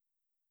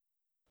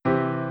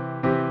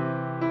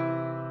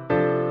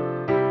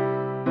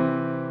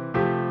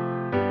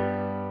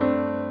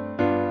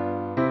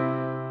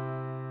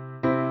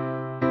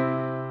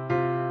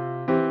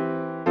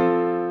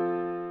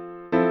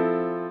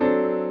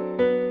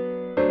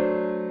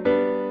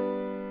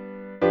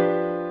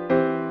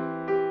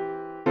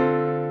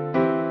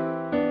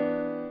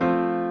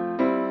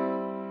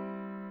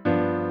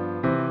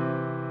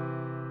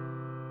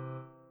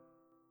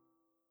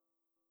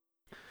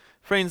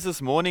Friends,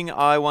 this morning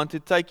I want to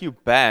take you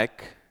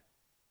back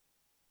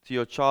to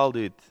your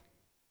childhood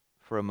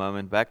for a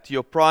moment, back to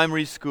your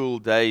primary school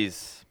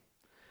days.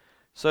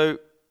 So,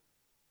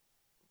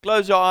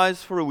 close your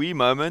eyes for a wee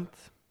moment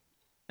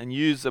and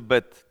use a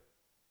bit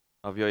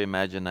of your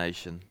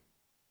imagination.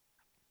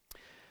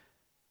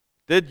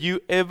 Did you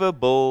ever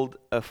build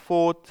a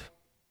fort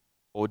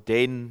or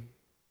den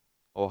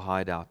or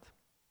hideout?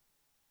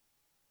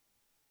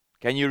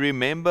 Can you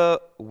remember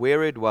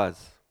where it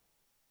was?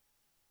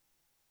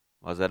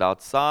 Was it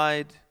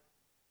outside?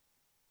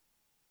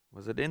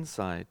 Was it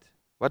inside?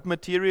 What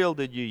material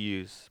did you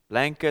use?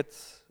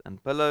 Blankets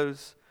and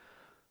pillows,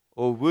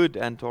 or wood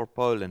and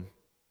tarpaulin?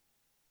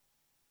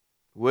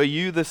 Were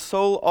you the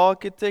sole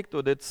architect,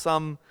 or did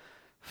some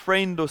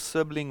friend or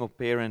sibling or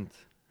parent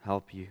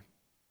help you?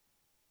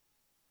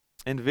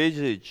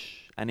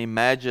 Envisage and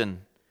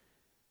imagine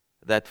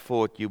that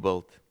fort you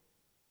built.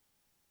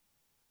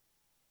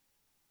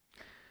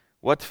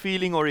 What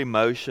feeling or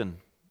emotion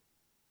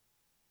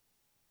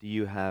do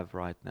you have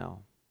right now?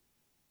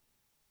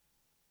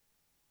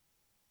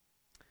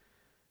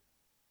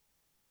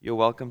 You're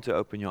welcome to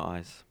open your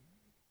eyes.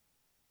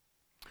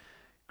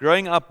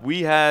 Growing up,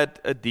 we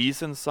had a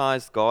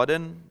decent-sized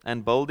garden,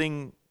 and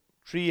building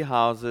tree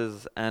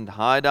houses and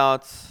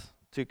hideouts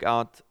took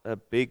out a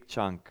big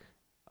chunk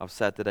of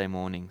Saturday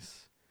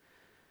mornings.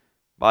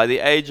 By the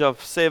age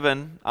of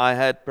 7, I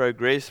had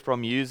progressed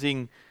from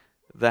using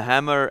the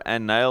hammer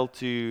and nail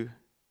to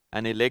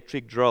an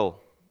electric drill.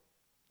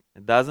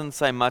 It doesn't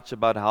say much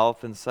about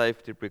health and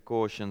safety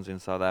precautions in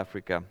South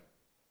Africa.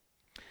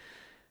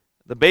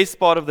 The best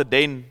part of the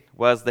den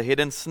was the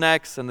hidden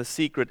snacks and the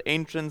secret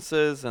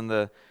entrances and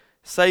the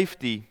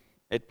safety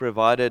it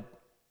provided,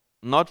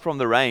 not from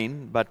the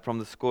rain, but from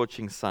the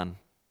scorching sun.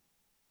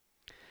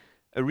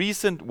 A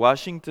recent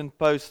Washington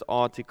Post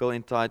article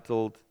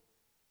entitled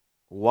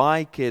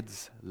 "Why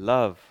Kids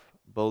Love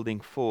Building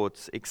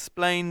Forts"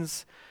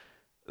 explains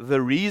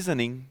the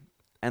reasoning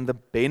and the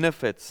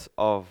benefits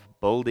of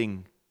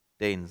building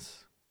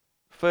dens.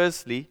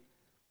 Firstly,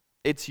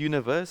 it's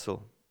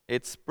universal.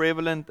 It's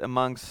prevalent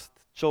amongst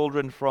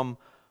children from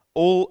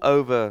all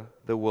over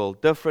the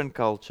world, different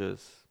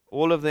cultures.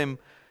 All of them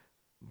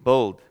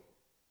build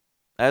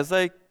as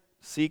they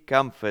seek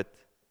comfort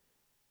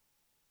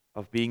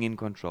of being in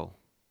control.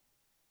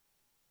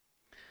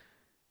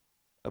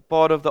 A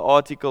part of the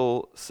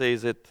article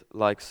says it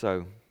like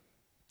so: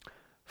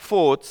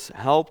 forts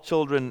help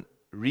children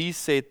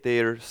reset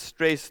their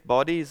stressed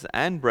bodies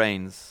and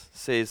brains,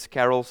 says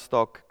Carol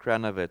Stock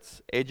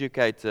Kranovitz,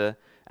 educator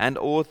and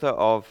author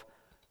of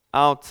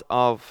Out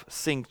of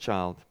Sync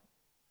Child.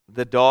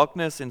 The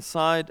darkness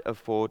inside a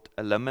fort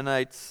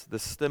eliminates the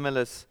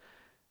stimulus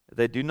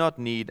they do not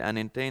need and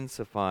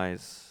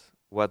intensifies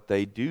what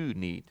they do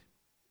need,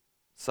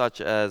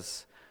 such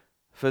as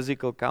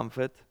physical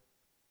comfort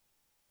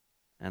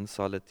and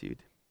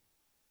solitude.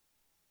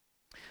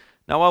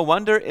 Now, I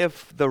wonder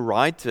if the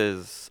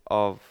writers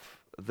of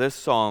this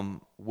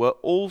psalm were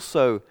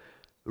also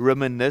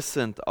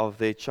reminiscent of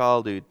their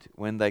childhood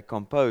when they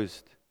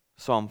composed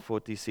Psalm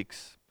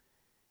 46,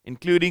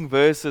 including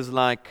verses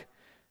like,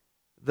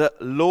 "The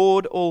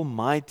Lord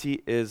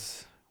Almighty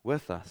is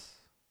with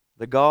us.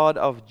 The God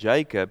of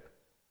Jacob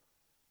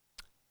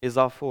is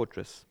our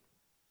fortress.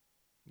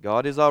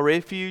 God is our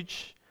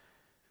refuge,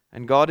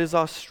 and God is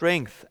our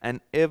strength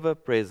and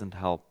ever-present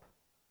help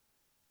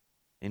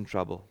in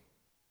trouble."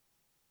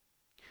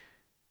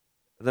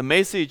 The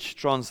Message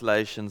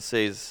translation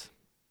says,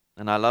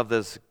 and I love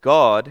this,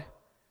 "God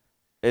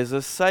is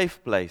a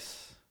safe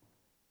place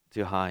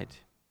to hide,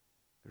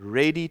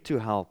 ready to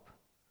help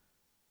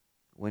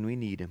when we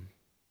need Him."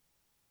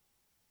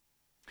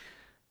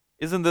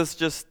 Isn't this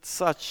just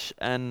such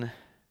an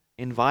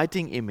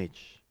inviting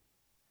image?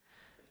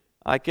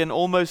 I can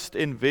almost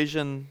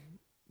envision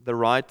the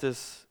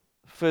writers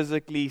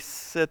physically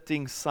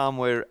sitting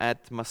somewhere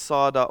at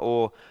Masada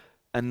or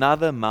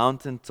another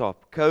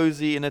mountaintop,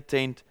 cozy in a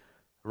tent,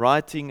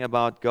 writing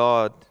about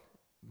God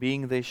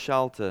being their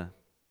shelter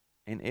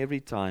in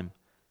every time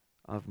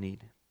of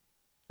need.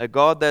 A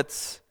God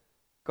that's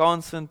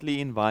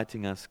constantly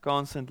inviting us,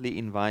 constantly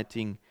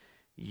inviting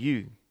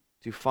you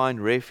to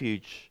find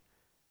refuge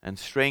and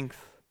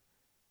strength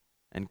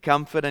and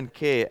comfort and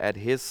care at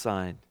His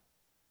side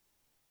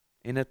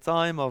in a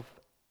time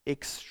of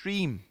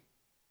extreme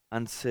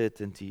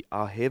uncertainty.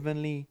 Our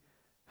Heavenly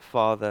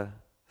Father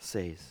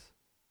says,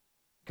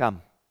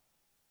 "Come.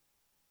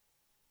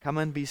 Come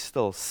and be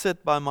still.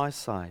 Sit by my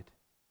side.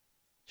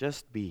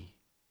 Just be.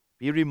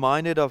 Be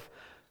reminded of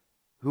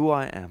who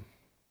I am.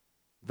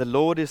 The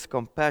Lord is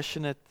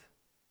compassionate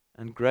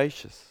and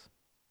gracious,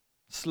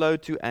 slow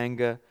to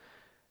anger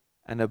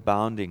and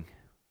abounding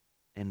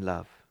in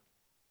love."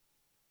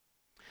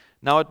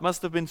 Now, it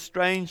must have been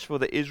strange for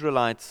the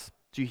Israelites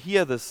to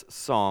hear this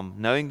psalm,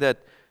 knowing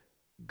that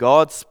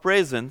God's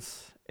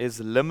presence is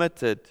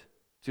limited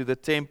to the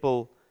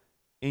temple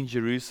in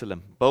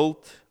Jerusalem,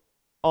 built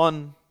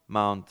on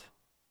Mount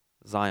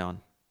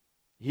Zion.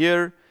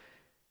 Here,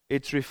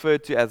 it's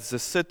referred to as the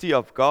city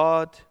of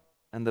God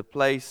and the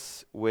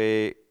place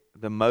where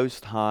the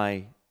Most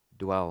High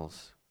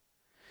dwells.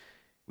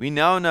 We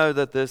now know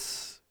that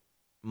this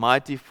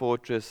mighty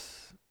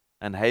fortress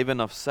and haven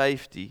of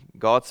safety,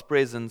 God's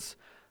presence,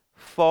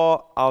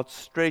 far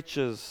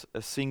outstretches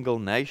a single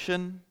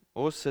nation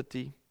or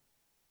city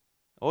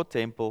or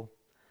temple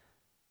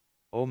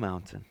or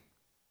mountain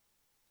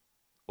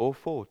or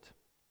fort.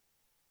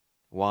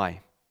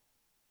 Why?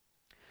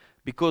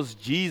 Because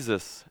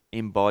Jesus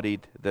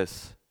embodied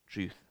this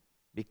truth,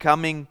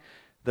 becoming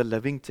the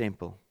living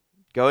temple,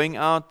 going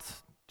out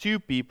to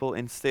people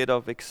instead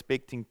of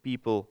expecting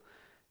people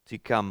to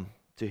come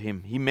to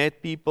Him. He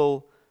met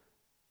people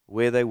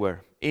where they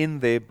were, in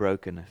their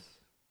brokenness.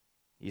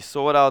 He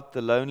sought out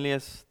the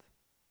loneliest,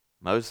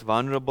 most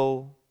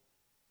vulnerable,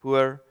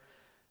 poor,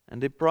 and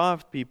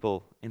deprived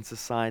people in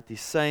society,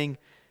 saying,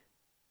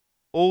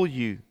 all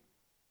you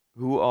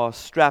who are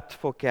strapped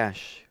for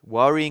cash,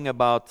 worrying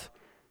about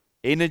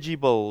energy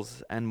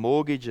bills and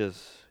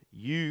mortgages,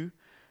 you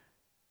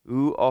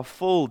who are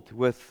filled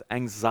with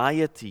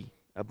anxiety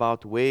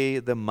about where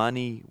the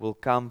money will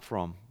come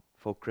from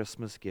for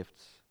Christmas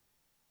gifts,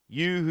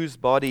 you whose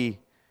body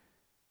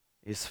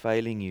is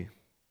failing you,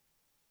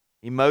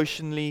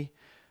 emotionally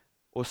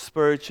or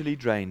spiritually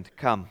drained,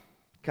 come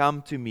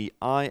to me.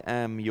 I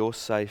am your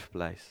safe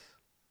place.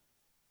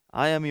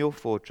 I am your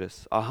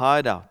fortress, a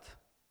hideout,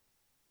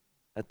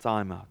 a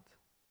timeout,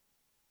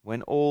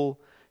 when all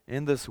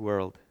in this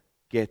world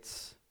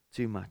gets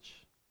too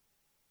much.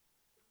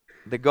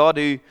 The God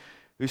who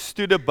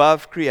stood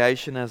above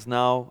creation has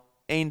now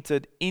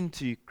entered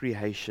into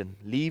creation,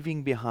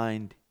 leaving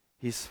behind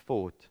His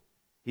fort,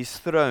 His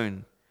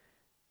throne,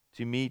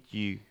 to meet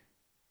you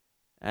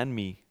and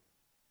me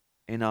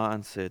in our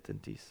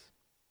uncertainties.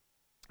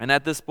 And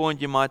at this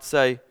point you might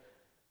say,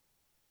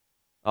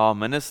 "Oh,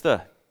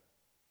 minister,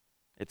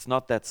 it's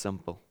not that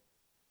simple."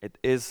 It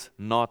is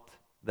not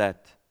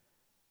that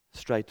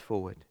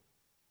straightforward.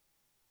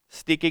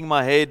 Sticking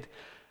my head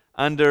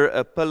under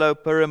a pillow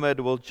pyramid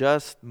will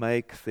just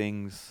make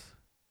things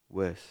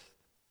worse.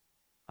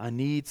 I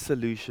need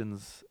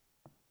solutions,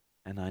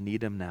 and I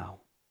need them now.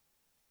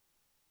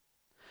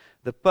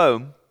 The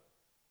poem,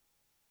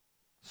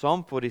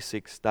 Psalm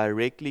 46,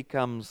 directly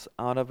comes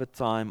out of a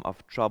time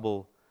of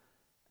trouble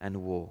and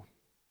war.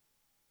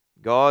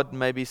 God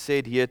may be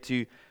said here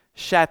to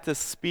shatter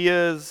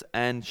spears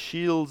and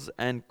shields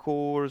and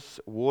cause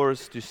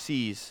wars to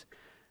cease,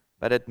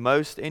 but at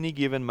most any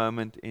given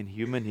moment in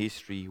human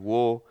history,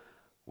 war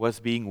was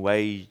being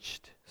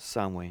waged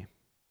somewhere.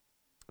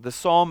 The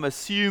psalm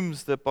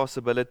assumes the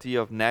possibility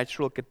of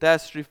natural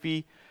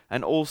catastrophe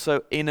and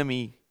also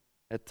enemy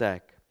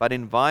attack, but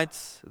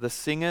invites the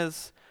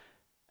singers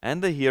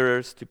and the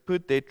hearers to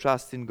put their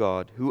trust in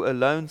God, who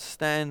alone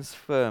stands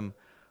firm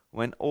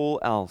when all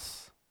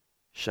else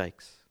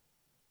shakes.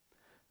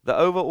 The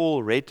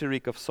overall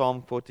rhetoric of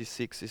Psalm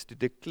 46 is to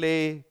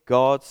declare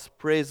God's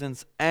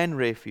presence and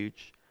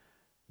refuge,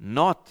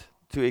 not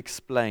to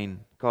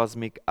explain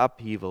cosmic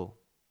upheaval,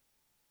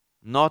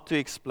 not to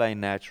explain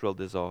natural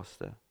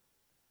disaster,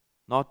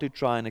 not to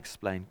try and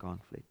explain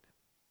conflict.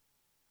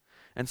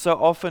 And so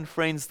often,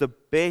 friends, the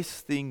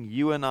best thing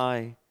you and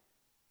I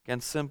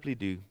can simply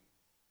do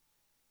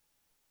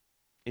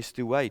is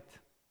to wait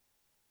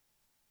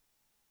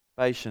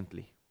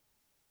patiently.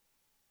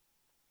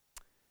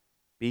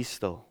 Be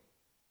still.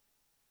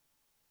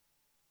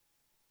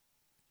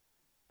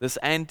 This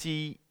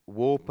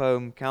anti-war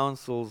poem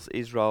counsels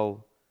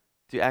Israel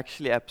to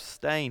actually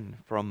abstain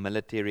from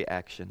military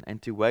action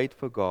and to wait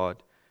for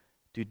God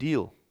to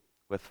deal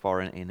with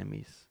foreign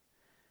enemies.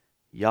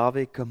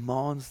 Yahweh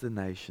commands the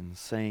nations,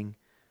 saying,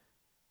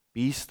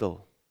 "Be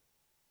still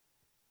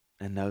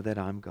and know that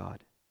I'm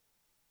God."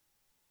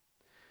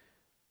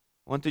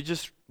 I want to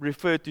just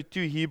refer to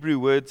two Hebrew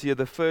words here.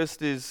 The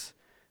first is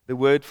the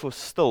word for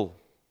still,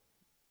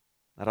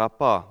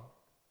 rapa.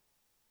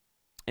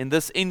 In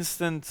this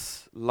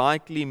instance,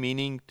 likely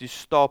meaning to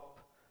stop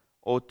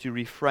or to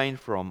refrain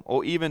from,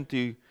 or even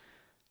to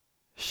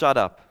shut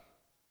up.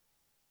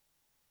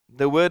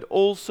 The word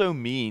also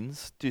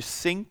means to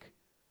sink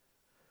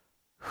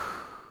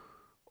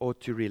or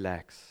to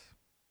relax.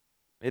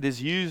 It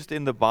is used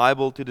in the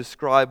Bible to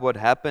describe what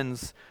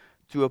happens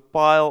to a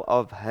pile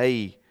of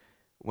hay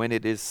when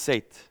it is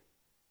set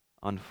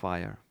on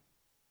fire.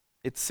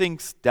 It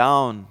sinks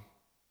down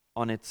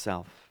on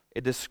itself.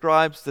 It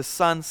describes the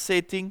sun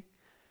setting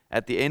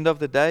at the end of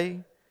the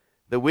day,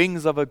 the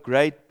wings of a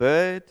great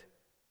bird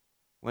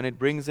when it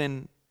brings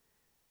in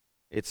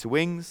its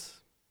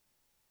wings,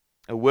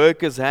 a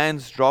worker's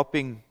hands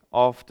dropping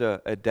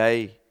after a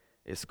day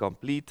is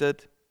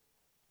completed,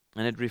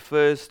 and it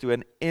refers to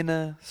an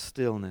inner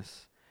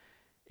stillness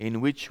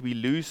in which we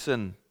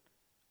loosen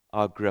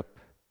our grip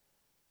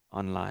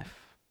on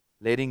life,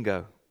 letting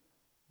go,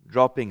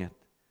 dropping it,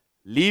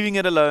 leaving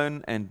it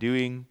alone and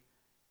doing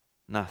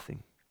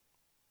nothing.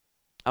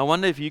 I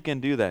wonder if you can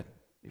do that,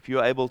 if you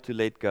are able to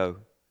let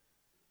go,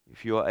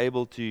 if you are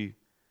able to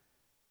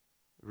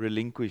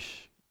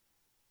relinquish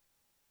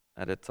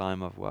at a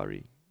time of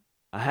worry.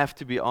 I have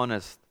to be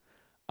honest,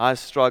 I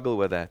struggle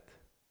with that.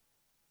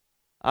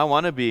 I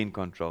want to be in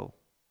control.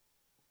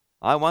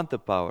 I want the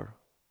power.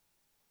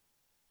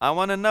 I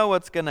want to know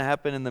what's going to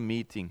happen in the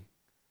meeting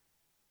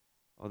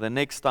or the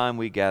next time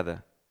we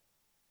gather.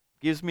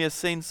 Gives me a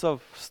sense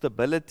of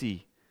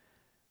stability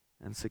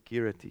and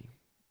security.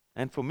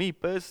 And for me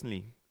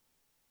personally,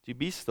 to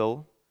be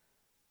still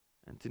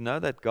and to know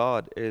that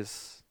God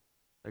is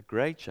a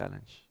great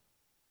challenge.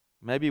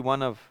 Maybe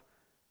one of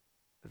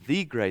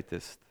the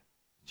greatest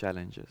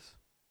challenges.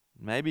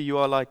 Maybe you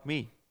are like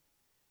me.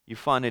 You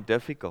find it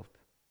difficult.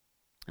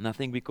 And I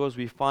think because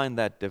we find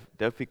that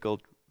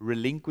difficult,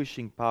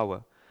 relinquishing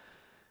power,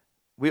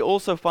 we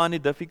also find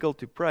it difficult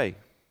to pray,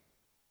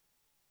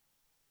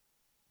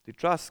 to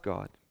trust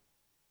God,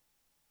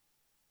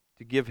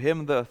 to give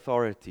Him the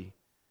authority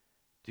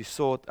to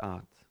sort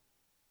out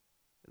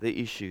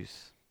the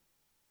issues,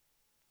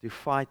 to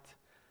fight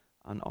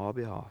on our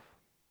behalf.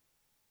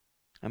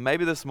 And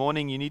maybe this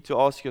morning you need to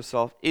ask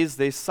yourself, is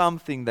there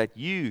something that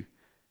you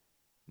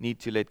need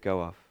to let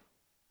go of?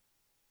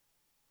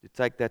 To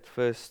take that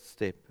first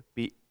step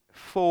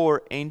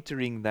before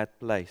entering that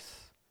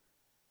place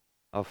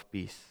of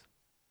peace.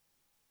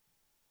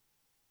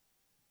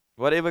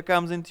 Whatever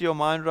comes into your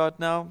mind right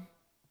now,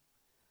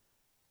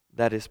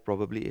 that is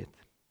probably it.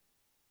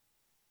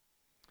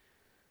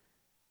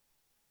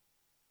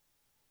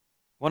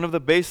 One of the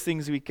best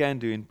things we can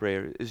do in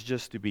prayer is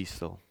just to be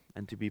still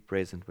and to be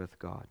present with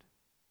God.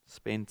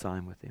 Spend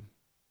time with Him.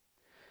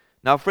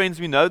 Now, friends,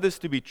 we know this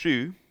to be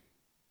true,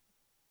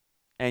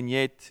 and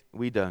yet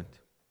we don't.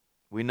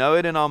 We know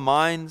it in our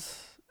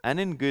minds and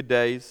in good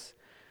days,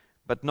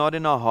 but not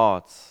in our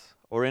hearts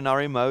or in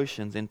our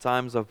emotions in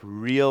times of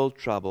real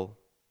trouble.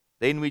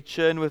 Then we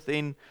churn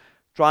within,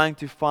 trying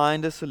to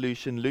find a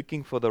solution,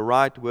 looking for the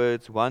right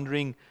words,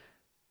 wondering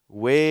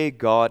where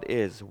God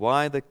is,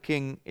 why the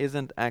king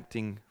isn't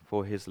acting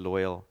for his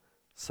loyal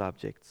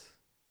subjects.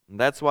 And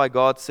that's why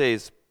God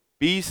says,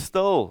 be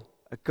still,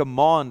 a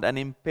command, an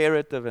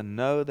imperative, and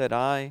know that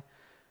I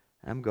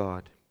am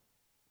God.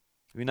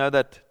 We know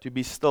that to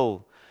be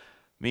still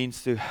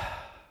means to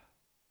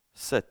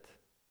sit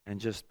and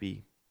just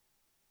be.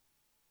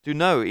 To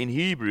know in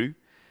Hebrew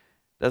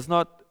does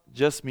not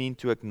just mean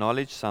to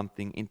acknowledge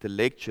something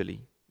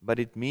intellectually, but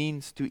it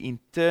means to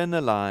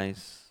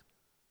internalize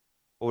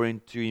or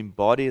to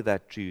embody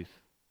that truth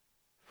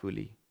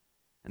fully.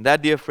 And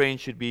that, dear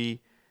friends, should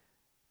be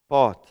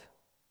part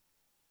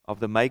of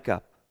the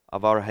makeup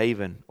of our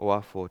haven or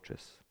our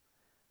fortress.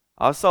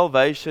 Our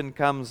salvation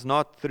comes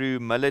not through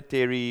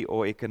military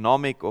or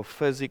economic or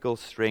physical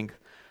strength,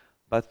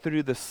 but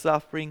through the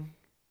suffering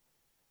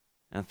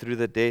and through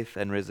the death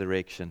and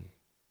resurrection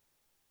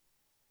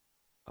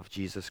of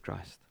Jesus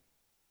Christ.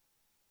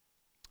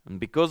 And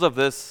because of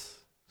this,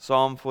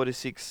 Psalm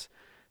 46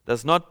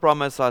 does not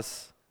promise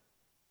us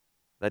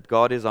that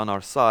God is on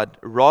our side.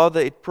 Rather,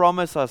 it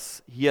promises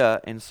us here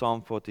in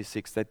Psalm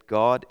 46 that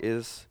God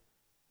is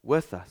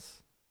with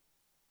us.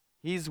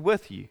 He's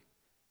with you.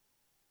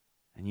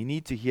 And you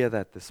need to hear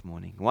that this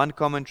morning. One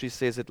commentary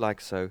says it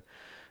like so.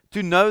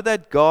 To know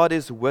that God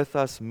is with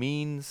us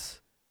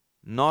means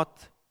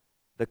not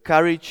the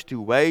courage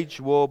to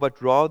wage war,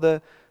 but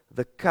rather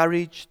the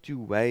courage to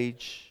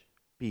wage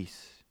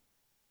peace.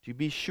 To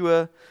be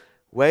sure,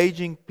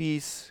 waging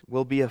peace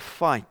will be a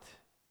fight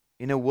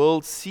in a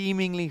world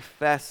seemingly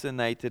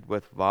fascinated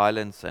with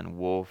violence and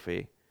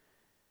warfare.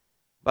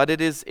 But it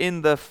is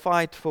in the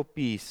fight for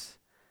peace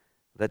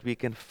that we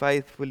can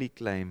faithfully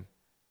claim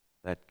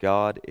that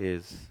God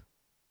is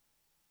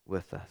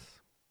with us.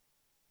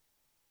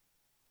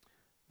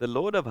 The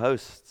Lord of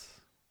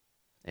hosts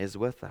is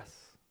with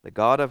us. The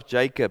God of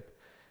Jacob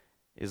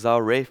is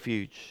our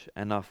refuge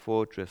and our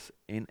fortress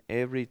in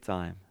every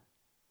time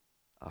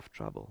of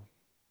trouble.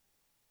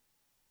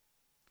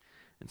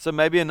 And so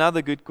maybe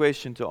another good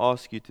question to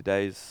ask you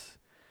today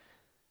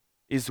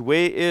is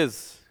where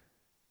is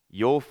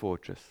your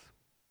fortress?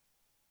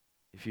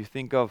 If you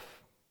think of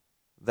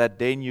that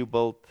den you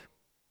built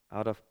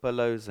out of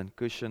pillows and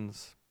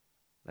cushions,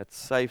 that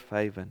safe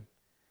haven,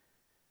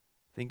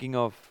 thinking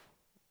of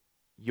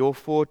your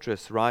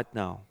fortress right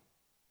now,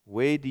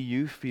 where do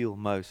you feel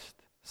most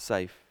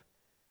safe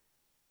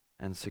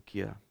and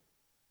secure?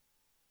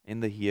 In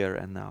the here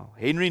and now.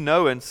 Henry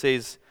Nouwen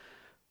says,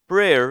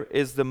 prayer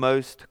is the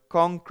most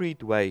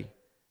concrete way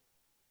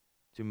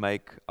to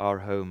make our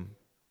home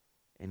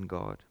in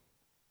God.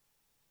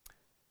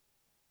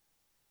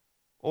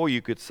 Or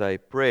you could say,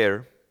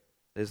 prayer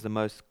is the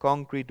most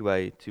concrete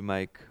way to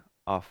make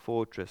our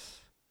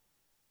fortress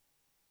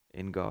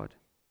in God.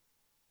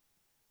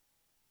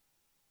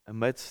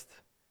 Amidst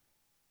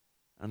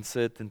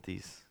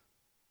uncertainties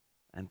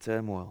and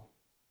turmoil,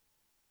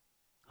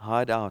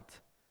 hide out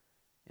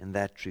in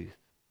that truth.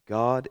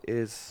 God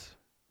is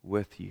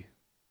with you.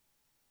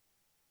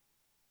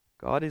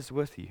 God is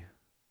with you.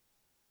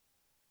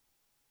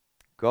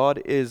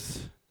 God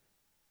is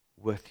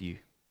with you.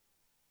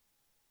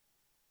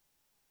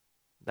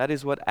 That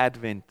is what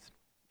Advent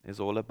is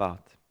all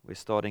about. We're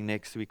starting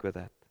next week with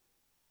that.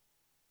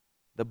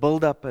 The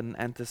build-up and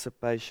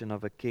anticipation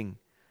of a king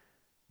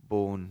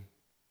born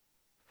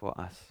for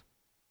us.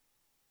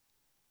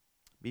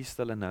 Be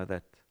still and know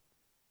that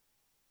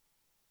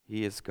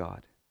He is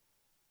God.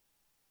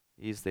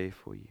 He is there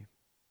for you.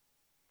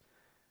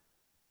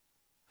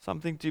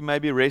 Something to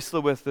maybe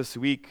wrestle with this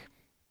week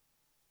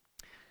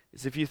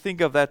is if you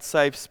think of that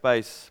safe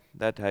space,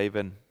 that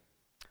haven,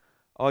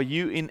 are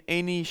you in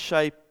any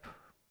shape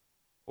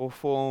or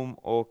form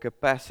or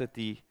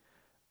capacity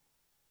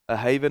a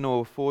haven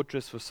or a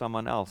fortress for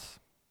someone else?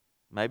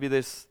 Maybe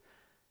there's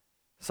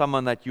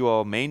someone that you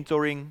are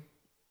mentoring,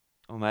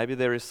 or maybe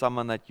there is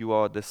someone that you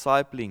are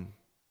discipling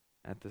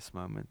at this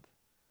moment.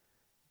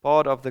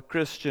 Part of the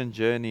Christian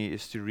journey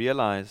is to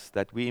realize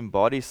that we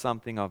embody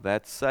something of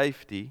that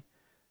safety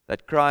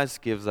that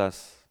Christ gives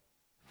us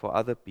for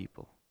other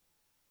people.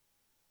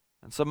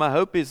 And so my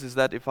hope is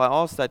that if I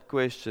ask that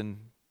question,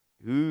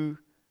 who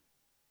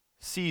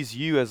sees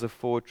you as a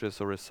fortress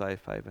or a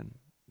safe haven,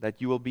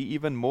 that you will be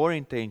even more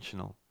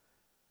intentional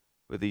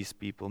with these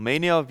people.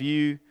 Many of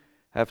you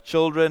have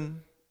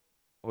children,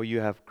 or you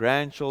have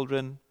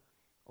grandchildren,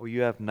 or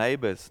you have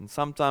neighbors, and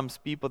sometimes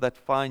people that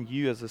find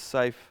you as a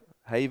safe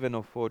haven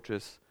or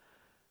fortress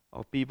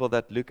are people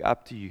that look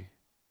up to you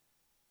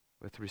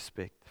with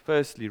respect.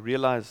 Firstly,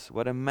 realize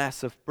what a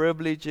massive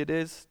privilege it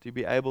is to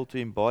be able to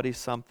embody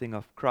something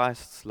of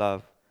Christ's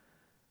love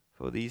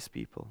for these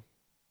people,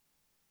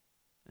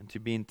 and to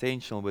be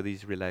intentional with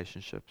these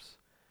relationships.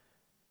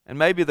 And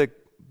maybe the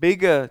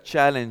bigger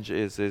challenge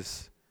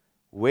is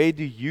where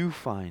do you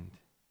find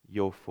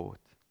your fort?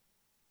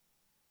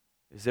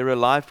 Is there a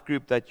life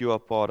group that you are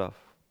part of,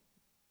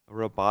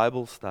 or a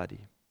Bible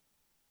study?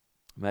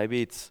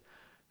 Maybe it's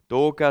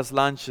Dorcas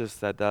Lunches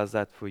that does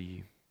that for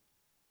you.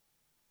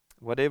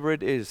 Whatever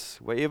it is,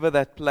 wherever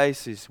that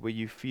place is where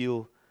you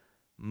feel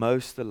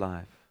most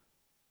alive,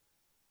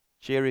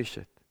 cherish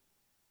it.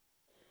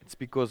 It's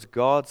because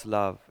God's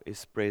love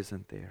is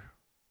present there.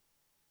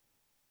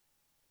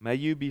 May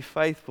you be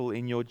faithful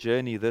in your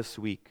journey this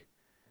week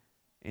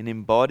in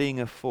embodying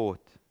a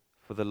fort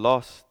for the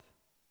lost,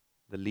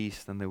 the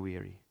least, and the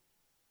weary.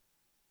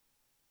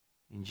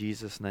 In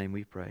Jesus' name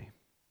we pray.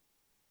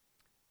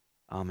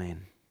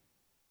 Amen.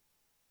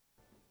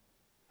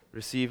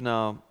 Receive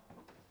now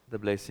the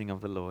blessing of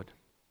the Lord.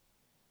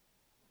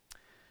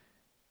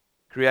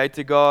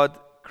 Creator God,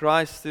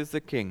 Christ is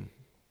the King,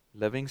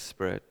 living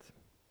Spirit.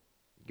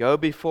 Go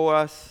before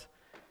us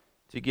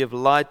to give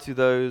light to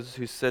those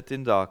who sit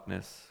in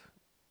darkness,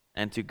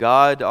 and to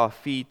guide our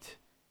feet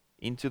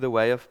into the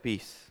way of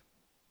peace,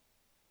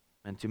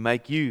 and to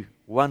make you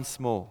once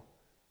more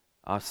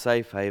our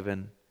safe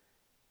haven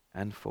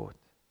and fort.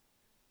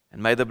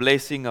 And may the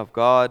blessing of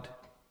God,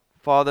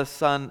 Father,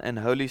 Son, and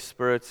Holy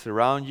Spirit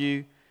surround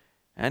you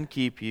and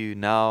keep you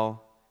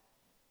now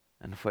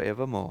and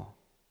forevermore.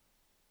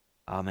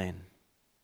 Amen.